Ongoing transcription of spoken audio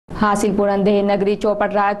हासिलपुर अंधेर नगरी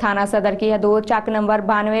चौपट राय थाना सदर की हदूद चक नंबर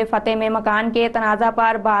 92 फतेह में मकान के तनाजा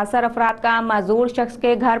पर असर अफराद का मजूर शख्स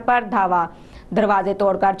के घर पर धावा। दरवाजे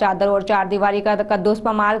तोड़कर चादर और चार दीवारी का तकद्दुस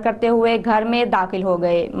पमाल करते हुए घर में दाखिल हो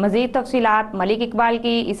गए। मजीद तफसीलात मलिक इकबाल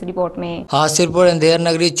की इस रिपोर्ट में। हासिलपुर अंधेर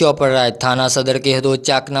नगरी चौपट राय थाना सदर की हदूद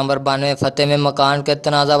चक नंबर 92 फतेह में मकान के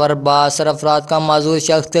तनाजा पर असर अफराद का मजूर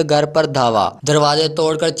शख्स के घर पर धावा। दरवाजे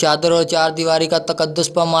तोड़कर चादर और चार दीवारी का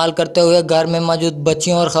तकद्दुस पमाल करते हुए घर में मौजूद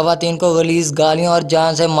बच्चियों और खवातीन को गलीज गालियां और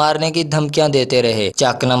जान से मारने की धमकियां देते रहे।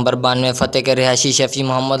 चक नंबर 92 फतेह के रिहायशी शफी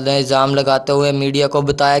मोहम्मद ने इल्जाम लगाते हुए मीडिया को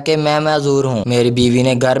बताया कि मैं मजूर हूँ। मेरी बीवी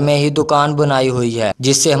ने घर में ही दुकान बनाई हुई है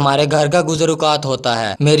जिससे हमारे घर का गुजरुकात होता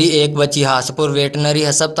है। मेरी एक बच्ची हासिलपुर वेटनरी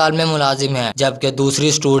अस्पताल में मुलाजिम है जबकि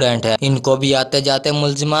दूसरी स्टूडेंट है। इनको भी आते जाते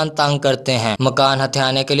मुलजिमान तंग करते हैं। मकान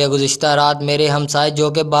हथियाने के लिए गुज़िश्ता रात मेरे हमसाए जो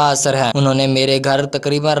के बाअसर हैं, उन्होंने मेरे घर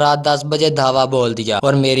तकरीबन रात 10 बजे धावा बोल दिया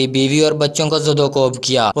और मेरी बीवी और बच्चों को ज़दोकोब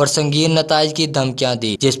किया और संगीन नताइज की धमकियां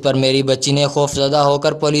दी, जिस पर मेरी बच्ची ने खौफजदा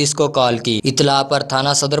होकर पुलिस को कॉल की। इतला पर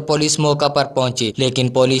थाना सदर पुलिस मौका पर पहुंची, लेकिन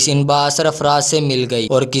पुलिस इन बाअसर अफराद से मिल गई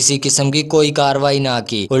और किसी किस्म की कोई कार्रवाई ना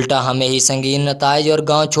की। उल्टा हमें ही संगीन नताइज और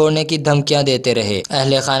गांव छोड़ने की धमकियां देते रहे।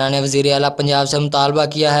 अहले खाना ने वज़ीर आला पंजाब से मुतालबा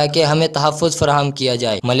किया है कि हमें तहफ़्फ़ुज़ फराहम किया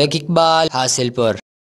जाए। मलिक इकबाल, हासिलपुर।